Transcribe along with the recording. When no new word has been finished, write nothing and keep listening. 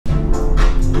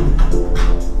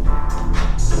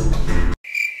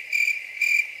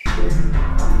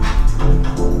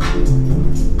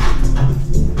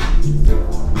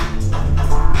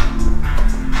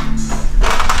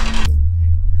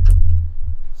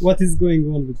What is going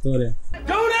on, Victoria?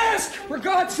 Don't ask! For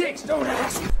God's sakes, don't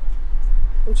ask!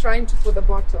 I'm trying to put the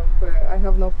bottom, but I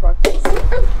have no practice.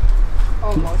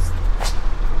 Almost.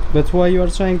 But why you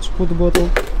are trying to put the bottle?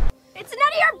 It's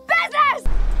none of your business!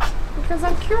 Because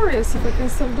I'm curious if I can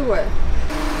still do it.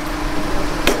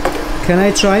 Can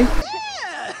I try?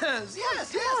 Yes!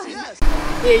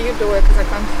 Yeah, you do it, because I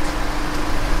can't.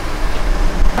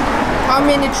 How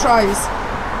many tries?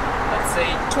 Let's say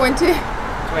 20?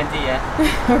 20, yeah.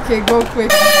 Okay, go quick.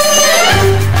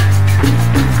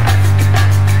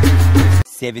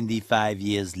 75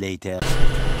 years later.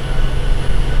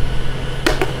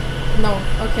 No,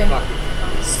 okay.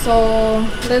 So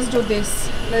let's do this.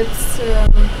 Let's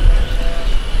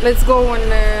go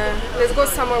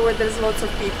somewhere where there's lots of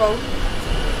people,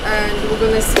 and we're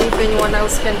gonna see if anyone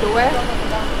else can do it.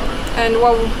 And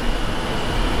well,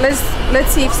 let's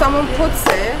see if someone puts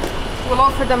it. We'll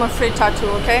offer them a free tattoo,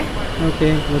 okay?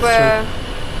 Okay, let's try.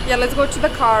 Yeah, let's go to the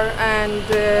car and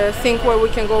think where we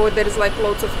can go where there is like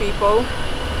lots of people.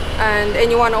 And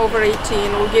anyone over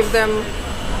 18, we'll give them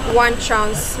one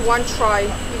chance, one try.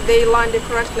 If they land it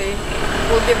correctly,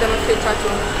 we'll give them a free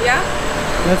tattoo. Yeah?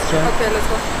 Let's try. Okay, let's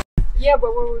go. Yeah,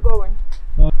 but where are we going?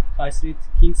 High Street,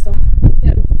 Kingston?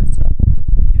 Yeah. Let's try.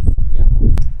 Yeah.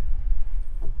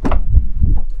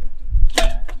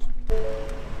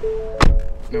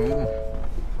 Oh,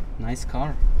 nice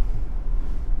car.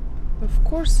 Of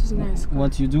course it's nice.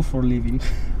 What you do for living?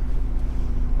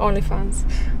 OnlyFans.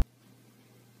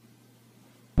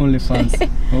 OnlyFans.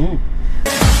 Oh.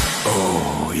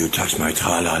 Oh, you touch my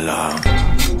tra-la-la.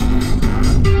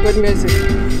 Good music.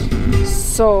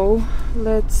 So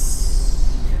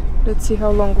let's see how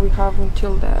long we have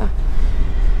until there.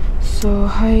 So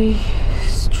High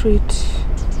Street,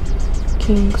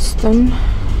 Kingston.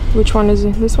 Which one is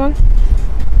it? This one?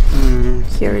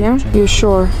 Here, yeah. You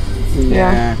sure?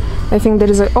 Yeah. I think there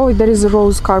is a there is a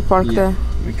Rose car park there.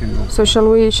 We can go. So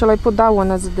shall I put that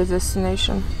one as the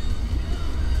destination?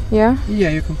 Yeah?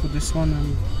 Yeah, you can put this one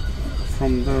and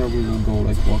from there we will go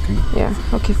like walking. Yeah,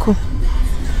 okay, cool.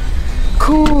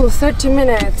 Cool, 30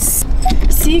 minutes.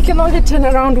 See, you can only turn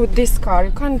around with this car.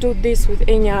 You can't do this with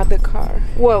any other car.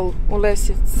 Well, unless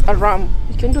it's a Ram.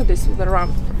 You can do this with a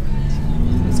Ram.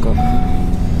 Let's go.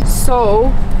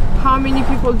 So, how many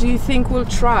people do you think will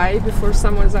try before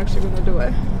someone's actually gonna do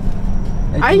it?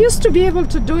 I used to be able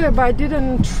to do it, but I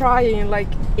didn't try in like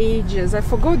ages. I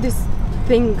forgot this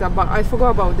thing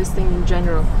about this thing in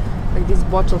general, like this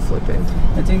bottle flipping.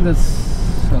 I think that's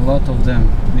a lot of them,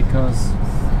 because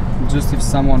just if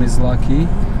someone is lucky.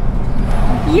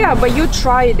 Yeah, but you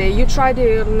tried it. You tried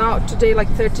it now today like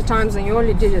 30 times, and you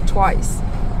only did it twice.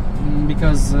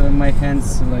 Because my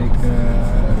hands like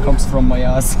comes from my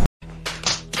ass.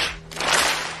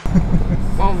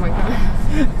 Oh my god.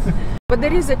 But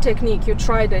there is a technique. You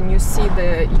tried and you see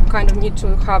you kind of need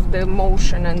to have the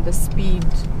motion and the speed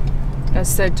a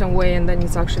certain way, and then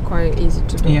it's actually quite easy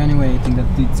to do. Yeah, anyway, I think that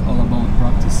it's all about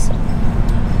practice.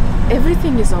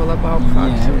 Everything is all about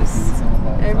practice.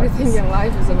 Yeah, everything in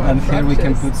life is about and practice. And here we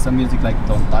can put some music like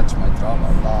 "Don't touch my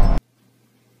tra-la-la."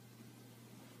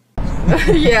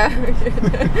 Yeah.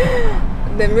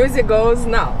 The music goes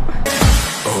now.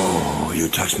 Oh, you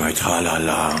touch my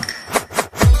tra-la-la.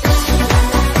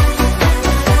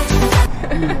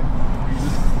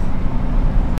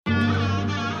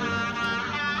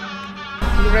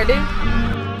 You ready?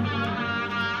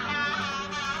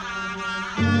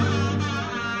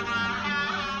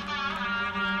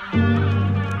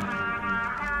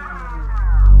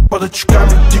 Под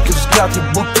очками дикий взгляд, и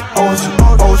будто осень,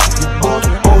 осень,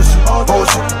 будто осень,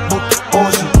 осень, будто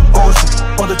осень, осень.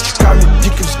 Под очками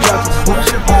дикий взгляд, и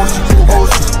будто осень,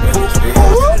 осень, будто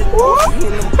осень, осень,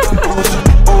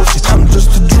 осень. I'm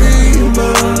just a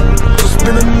dreamer. За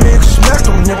спинами их смех,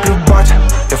 но мне плевать.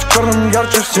 Я в черном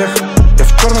ярче всех, я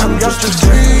в черном ярче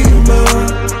всех.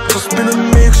 За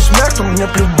спинами их смех, но мне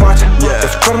плевать. Я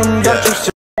в черном ярче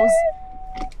всех.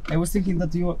 I was thinking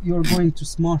that you're going to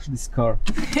smash this car.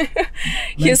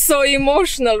 He's so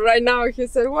emotional right now. He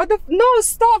said, "What the no,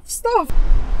 stop, stop."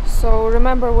 So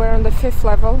remember, we're on the 5th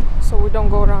level, so we don't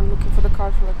go around looking for the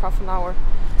car for like half an hour.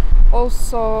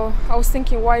 Also, I was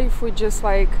thinking, why if we just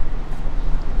like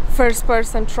first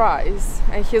person tries,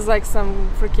 and he's like some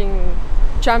freaking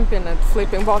champion at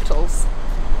flipping bottles,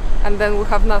 and then we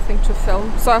have nothing to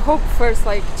film. So I hope first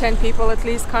like 10 people at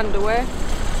least can do it,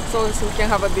 so we can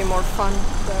have a bit more fun.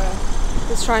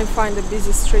 Let's try and find a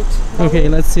busy street. Okay,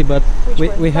 let's see, but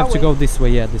we have to way? go this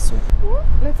way, yeah, this way.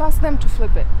 Let's ask them to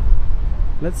flip it.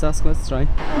 Let's try.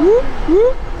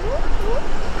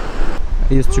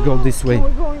 I used to go this way. Can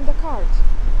we go in the cart?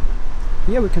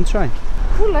 Yeah, we can try.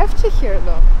 Who left you here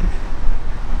though?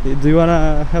 Do you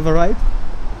wanna have a ride?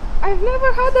 I've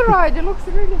never had a ride. It looks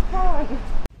really fun.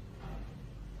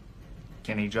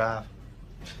 Can he drive?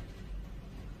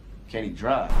 Can he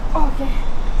drive? Okay.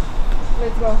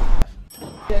 Let's go.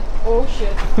 Shit. Oh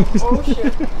shit. Oh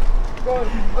shit. Go on.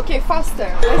 Okay, faster.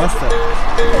 Faster.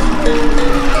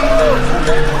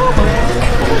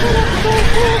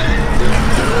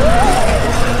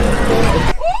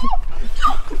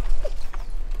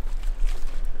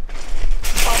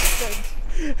 Bastard.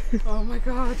 Oh my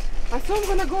god. I thought I'm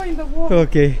gonna go in the water.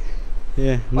 Okay.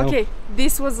 Yeah. No. Okay,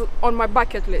 this was on my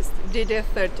bucket list.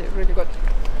 DD30, really good.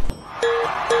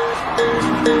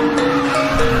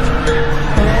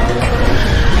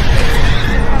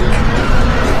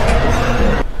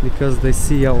 Because they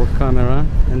see our camera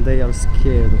and they are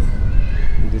scared of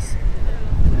this.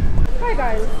 Hi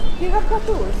guys, do you have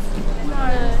tattoos?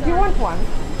 No. Do you want one?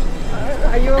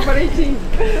 Are you over 18?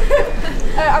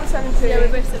 I'm 17. Yeah, we're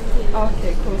both 17.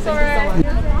 Okay, cool. Sorry. Thank you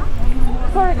so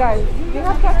much. Sorry guys, do you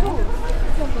have tattoos?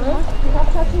 Do you have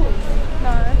tattoos?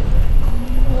 No.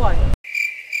 Why?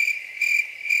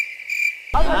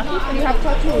 Do you have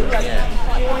tattoos? Yeah.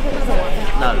 Do you want another one?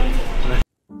 No.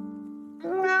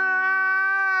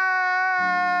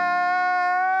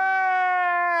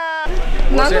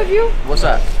 None of you? What's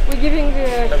that? We're giving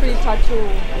a free tattoo.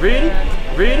 Really?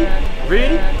 Really?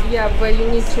 Really? Yeah, but you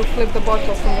need to flip the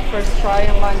bottle from the first try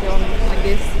and land on like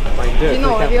this. You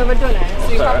know, have you ever done it?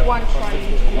 So you have one try.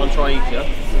 One try each, yeah?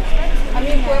 I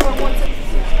mean, whoever wants it.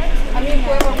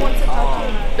 Whoever wants a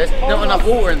tattoo. There's not enough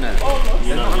water in there. Almost.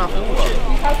 There's not enough water.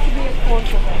 It has to be a quart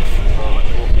of it.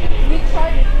 We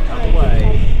tried it. No way.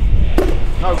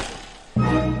 No.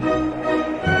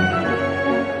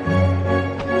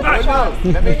 No,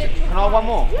 let me, can I have one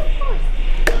more? Yeah,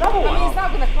 of course. I mean, it's not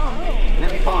gonna come. Let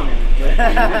me find it.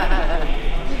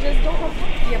 You just don't have to.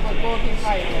 Yeah, but go a bit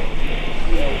higher.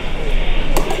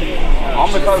 I'm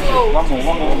the closest. One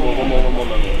more.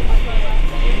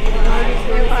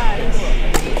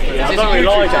 I don't really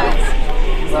like that.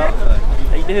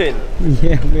 How you doing?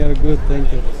 Yeah, we are good, thank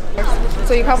you.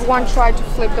 So you have one try to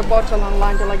flip the bottle and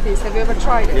land it like this. Have you ever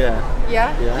tried it? Yeah.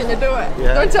 Yeah? Can you do it?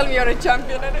 Yeah. Don't tell me you're a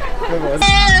champion in it. Come on.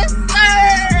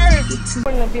 It's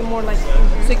gonna be more like,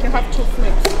 so you can have two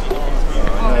flips.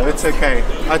 No, it's okay.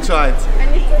 I tried.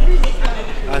 And it's a really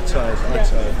fun. I tried.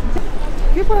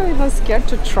 People are even scared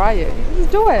to try it.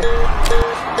 Just do it.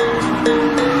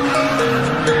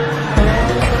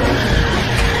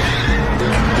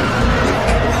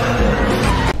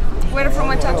 We're from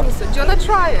a tattoo store. Do you wanna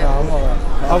try it? I'm alright.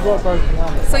 I've got broken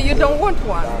arms. So you don't want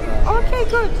one? Okay,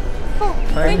 good. Cool.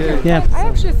 Thank you. Yeah. I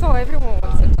actually thought everyone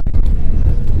wants a tattoo.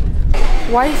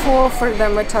 Why offer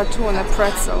them a tattoo on a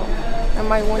pretzel? I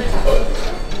might want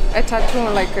a tattoo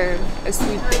on like a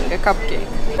sweet thing, a cupcake.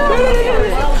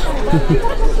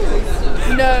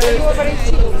 No. Are you over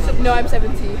 18? No, I'm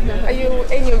 17. No. Are you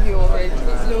any of you over 18?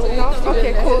 No?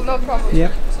 Okay, cool, no problem.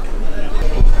 Yep.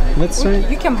 Let's try.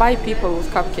 You can buy people with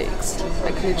cupcakes,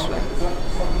 like literally.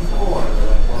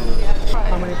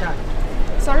 How many times?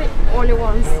 Sorry, only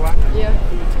once. Yeah.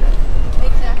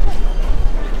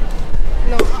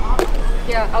 No.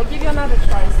 Yeah, I'll give you another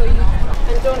try. So you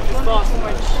and don't too much.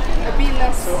 A bit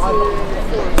less force.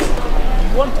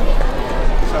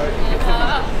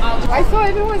 I thought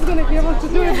everyone's gonna be able to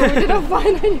do it, but we didn't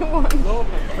find anyone.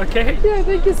 Okay. Yeah,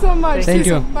 thank you so much. Thank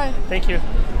you. Bye. Thank you.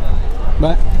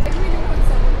 Bye.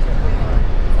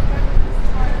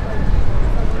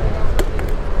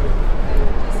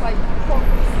 It's like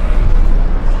focus.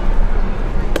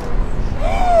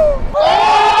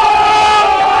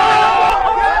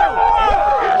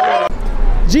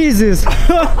 Jesus! Oh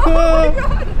my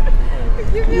god!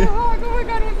 Give me a hug! Oh my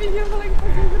god, we've been here for like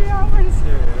fucking 3 hours.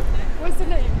 What's the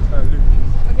name? Luke.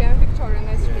 Okay, I'm Victoria.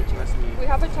 Nice to meet you. We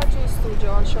have a tattoo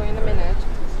studio. I'll show you in a minute.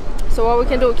 So what we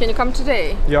can do? Can you come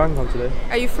today? Yeah, I can come today.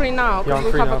 Are you free now? Yeah, I'm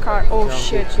we free have now. a car. Oh Yeah, I'm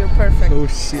shit, you're perfect. Oh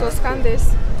shit. So scan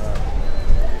this.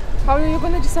 How are you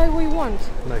gonna decide what you want?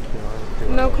 No,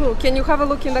 No clue. Can you have a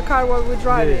look in the car while we're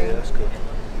driving? Yeah, that's good.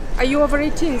 Are you over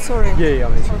 18? Sorry. Yeah,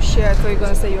 I'm 18. Oh shit, I thought you were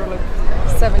gonna say you're like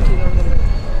 17 or something.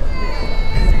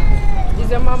 Is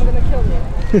your mom gonna kill me?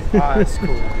 Ah, that's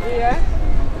cool. Yeah?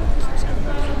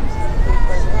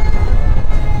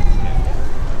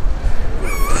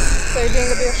 So you're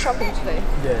doing a bit of shopping today?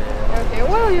 Yeah. Okay,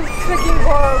 well you're taking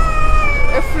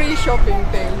a free shopping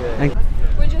thing. And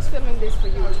We're just filming this for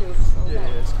YouTube. So.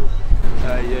 Yeah, it's cool.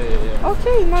 Yeah.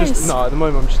 Okay, nice. Just, no, at the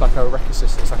moment I'm just like a rec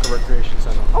assistant, it's like a recreation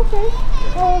centre. Okay.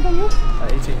 How old are you?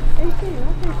 18. 18, okay,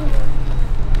 good.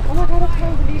 Oh my god, I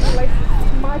can't believe you like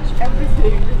match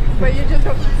everything. But you just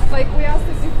have, like we asked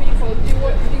a few people, do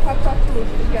you have tattoos?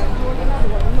 Yeah, do you want another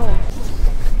one? No.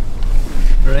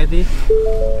 ready?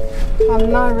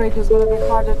 I'm not ready. It's gonna be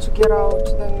harder to get out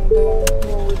than the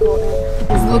more we go in.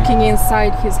 He's looking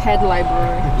inside his head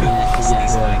library.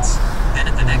 Then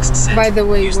at the next set, By the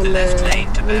way, use the left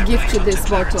lane to we'll bear gift right you onto this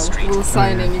Clarence bottle. Street. We'll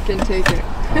sign and you can take it.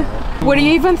 Were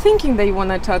you even thinking that you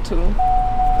want a tattoo?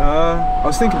 I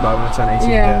was thinking about it when I turned 18.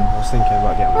 Yeah. Yeah, I was thinking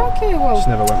about getting one. Okay, well, Just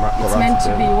never went it's got meant round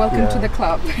to it. be. Welcome Yeah. to the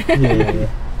club.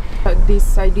 Yeah.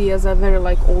 These ideas are very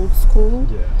like old school,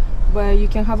 Yeah. but you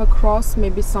can have a cross,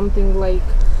 maybe something like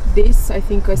this. I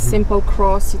think a simple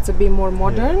cross, it's a bit more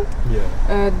modern.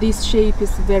 Yeah. This shape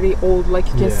is very old, like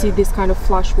you can Yeah. see this kind of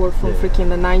flash work from Yeah. freaking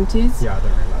the 90s. Yeah, I don't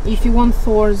really like If you want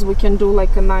thorns, we can do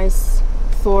like a nice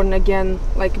thorn again,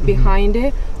 like behind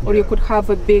it, or you Yeah. could have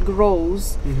a big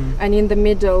rose, Mhm. and in the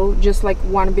middle just like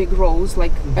one big rose,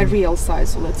 like a real size,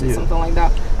 so let's say Yeah. something like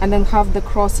that, and then have the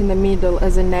cross in the middle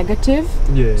as a negative.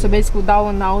 Yeah. So basically without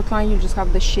an outline, you just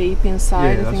have the shape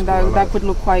inside. Yeah, I think that's cool. I that like could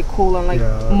look quite cool and like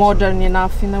Yeah, that modern sounds-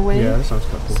 enough in a way. Yeah, that sounds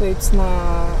quite cool. So it's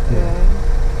not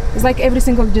Yeah. it's like every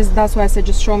single that's why I said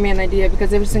just show me an idea,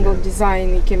 because every single Yeah. design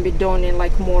it can be done in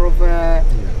like more of a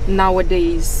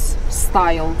nowadays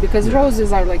style, because Yeah.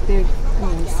 roses are like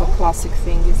it's a classic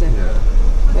thing, is it?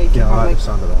 Yeah. Like you can Yeah, have I like like the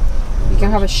sound of that. you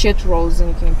can have a shit rose,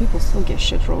 and people still get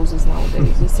shit roses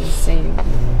nowadays. It's insane.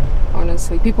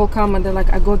 Honestly, people come and they're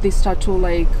like, I got this tattoo,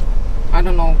 like I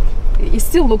don't know, it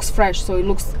still looks fresh, so it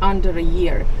looks under a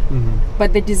year,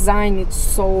 but the design it's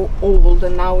so old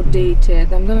and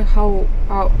outdated. I'm gonna how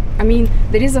I mean,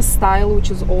 there is a style which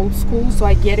is old school, so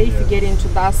I get it. If you get into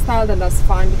that style, then that's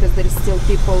fine, because there is still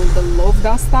people that love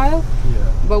that style.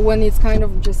 Yeah. But when it's kind of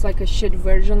just like a shit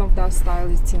version of that style,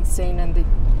 it's insane. And it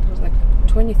was like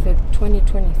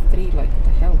 2023, like what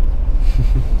the hell?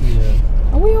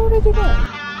 Yeah. Are we already there?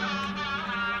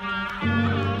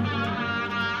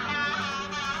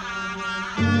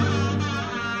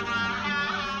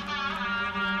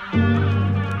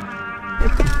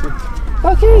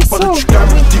 Okay, so we're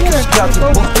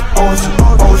here.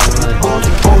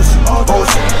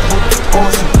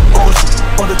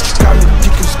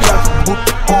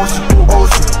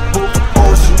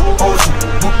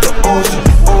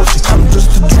 I'm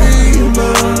just a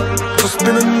dreamer. Кто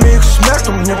спина миг смерть,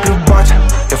 мне плевать.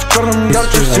 Я в черном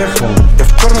ярче всех. Я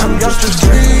в черном ярче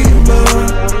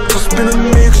dreamer. Кто спина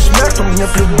миг смерть, мне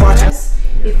плевать.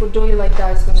 If we do it like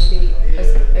that, it's going to be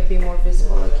a bit more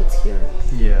visible, like it's here.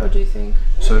 Yeah. What do you think?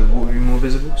 So what would be more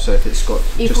visible? So if it's got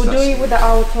If just we that do it with the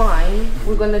outline,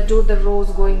 we're going to do the rose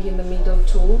going in the middle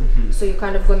too. So you're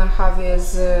kind of going to have it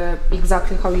as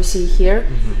exactly how you see here.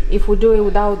 If we do it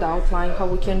without the outline, how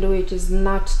we can do it is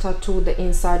not tattoo the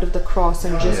inside of the cross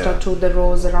and just tattoo the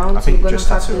rose around. I think so you're just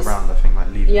going to have tattoo this, around, I think like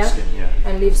leave the skin,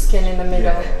 and leave skin in the middle,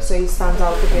 Yeah. so it stands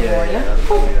out a bit more. Yeah. that'd be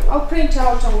Cool. cool, yeah. I'll print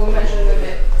out and we'll measure a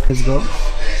bit. Let's go.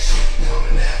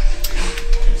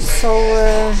 So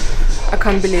I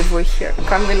can't believe we're here. I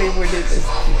can't believe we did this.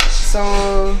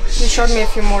 So he showed me a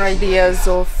few more ideas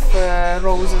of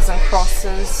roses and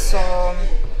crosses. So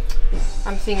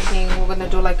I'm thinking we're gonna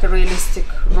do like a realistic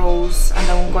rose, and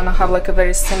then we're gonna have like a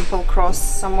very simple cross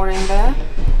somewhere in there.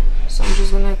 So I'm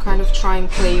just gonna kind of try and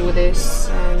play with this,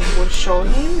 and we'll show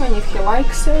him, and if he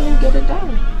likes it, we'll get it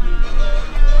done.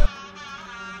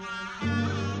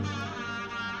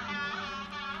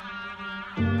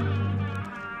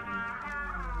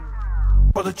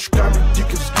 Под очками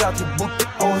дикий взгляд, я будто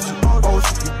осень,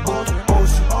 осень, будто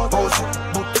осень, осень,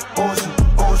 будто осень,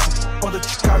 осень. Под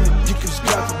очками дикий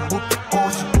взгляд, я будто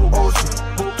осень, осень,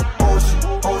 будто осень,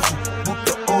 осень,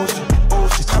 будто осень,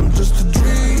 осень. I'm just a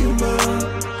dreamer.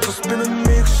 За спиной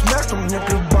миг смерть, мне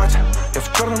плевать. Я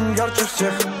в черном ярче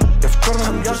всех. Я в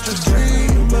черном ярче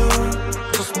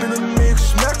dreamer. За спиной миг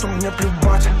смерть, мне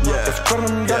плевать. Я в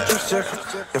черном ярче всех.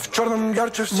 Я в черном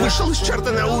ярче всех. Вышел из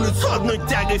черта на улицу, одной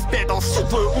тягой впетал всю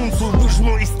твою унцию.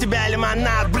 Выжму из тебя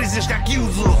лимонад, брызнешь как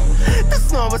юзу. Ты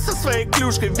снова со своей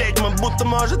клюшкой, ведьма будто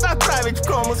может отправить в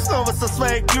кому. Снова со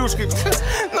своей клюшкой.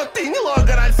 Но ты не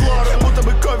Логан, Альфлора. Будто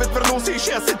бы ковид вернулся,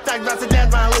 исчез. И так 20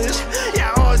 лет, малыш.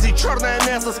 Я Ози, черное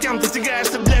место, с кем ты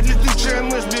тягаешься, блядь, летучая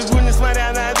мышь. Бегу,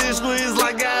 несмотря на одышку,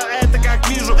 излагаю это как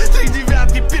вижу. 3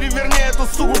 девятки, переверни эту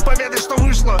суку, поведай, что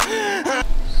вышло.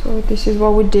 So this is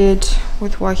what we did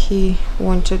with what he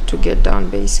wanted to get done,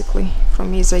 basically,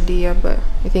 from his idea, but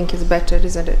I think it's better,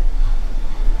 isn't it?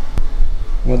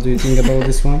 What do you think about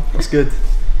this one? It's good.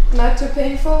 Not too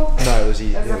painful? No, it was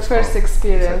easy. As It a was first calm.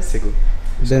 experience. It was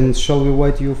like Then shall we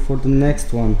wait you for the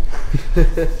next one?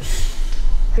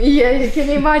 Yeah, you can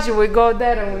imagine, we go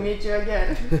there and we meet you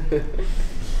again.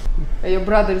 Your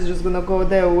brother is just gonna go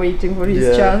there waiting for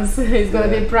his chance. He's gonna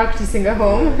be practicing at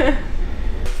home.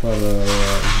 Well,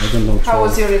 I don't know. How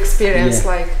was your experience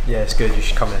like? Yeah, it's good. You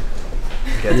should come in.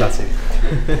 Get a tattoo.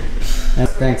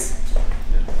 Thanks.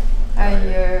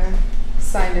 I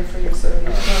signed it for you, so you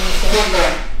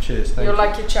don't Cheers. Thank your you.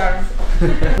 lucky charm.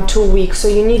 2 weeks, so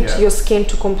you need your skin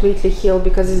to completely heal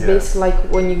because it's basically like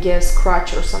when you get a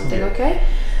scratch or something. Okay.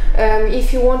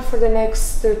 If you want for the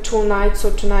next 2 nights,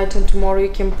 or tonight and tomorrow, you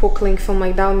can put cling film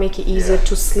like that, make it easier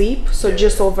to sleep. So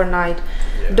just overnight.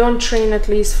 Don't train at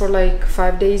least for like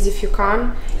 5 days if you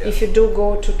can. If you do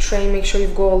go to train, make sure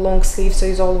you've got a long sleeve so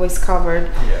it's always covered.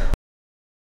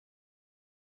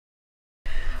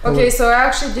 Okay, so I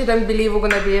actually didn't believe we're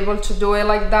gonna be able to do it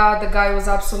like that. The guy was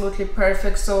absolutely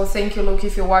perfect, so thank you, Luke,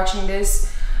 if you're watching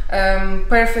this.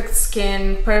 Perfect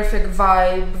skin, perfect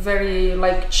vibe, very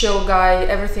like chill guy.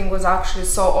 Everything was actually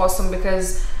so awesome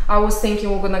because I was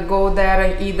thinking we're gonna go there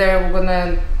and either we're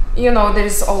gonna, you know,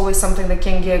 there's always something that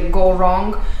can go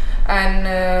wrong. And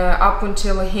up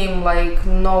until him, like,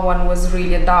 no one was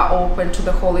really that open to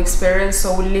the whole experience,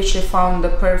 so we literally found the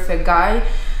perfect guy.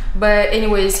 But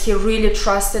anyways, he really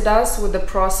trusted us with the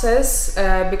process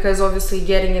because obviously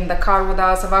getting in the car with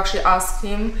us, I've actually asked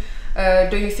him,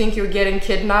 do you think you're getting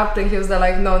kidnapped? And he was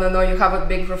like, no, you have a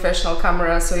big professional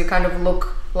camera, so you kind of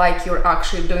look like you're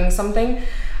actually doing something.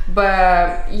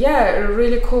 But yeah,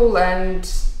 really cool. And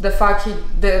the fact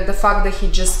that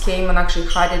he just came and actually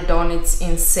had it done, it's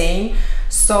insane.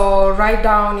 So write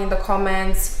down in the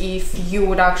comments if you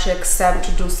would actually accept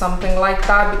to do something like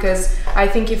that, because I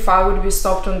think if I would be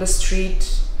stopped on the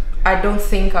street, I don't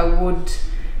think I would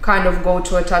kind of go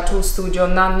to a tattoo studio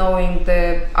not knowing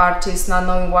the artist, not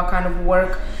knowing what kind of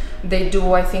work they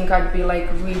do. I think I'd be like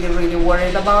really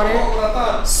worried about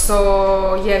it.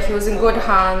 So yeah, he was in good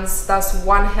hands. That's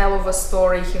one hell of a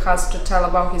story he has to tell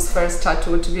about his first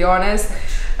tattoo, to be honest.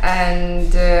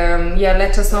 And yeah,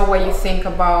 let us know what you think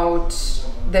about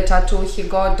the tattoo he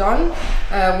got done.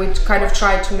 We kind of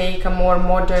tried to make a more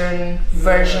modern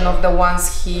version of the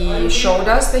ones he showed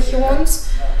us that he wants.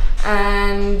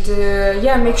 And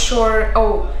yeah, make sure,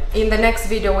 in the next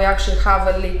video we actually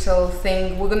have a little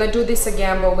thing. We're gonna do this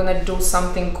again, but we're gonna do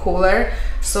something cooler,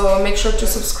 so make sure to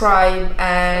subscribe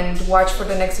and watch for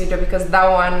the next video, because that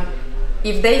one,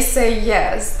 if they say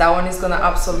yes, that one is gonna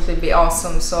absolutely be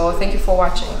awesome. So thank you for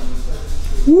watching.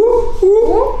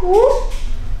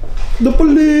 The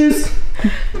police!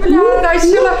 Бля,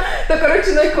 да,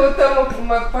 короче, noi căutăm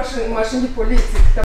o mașină de poliție.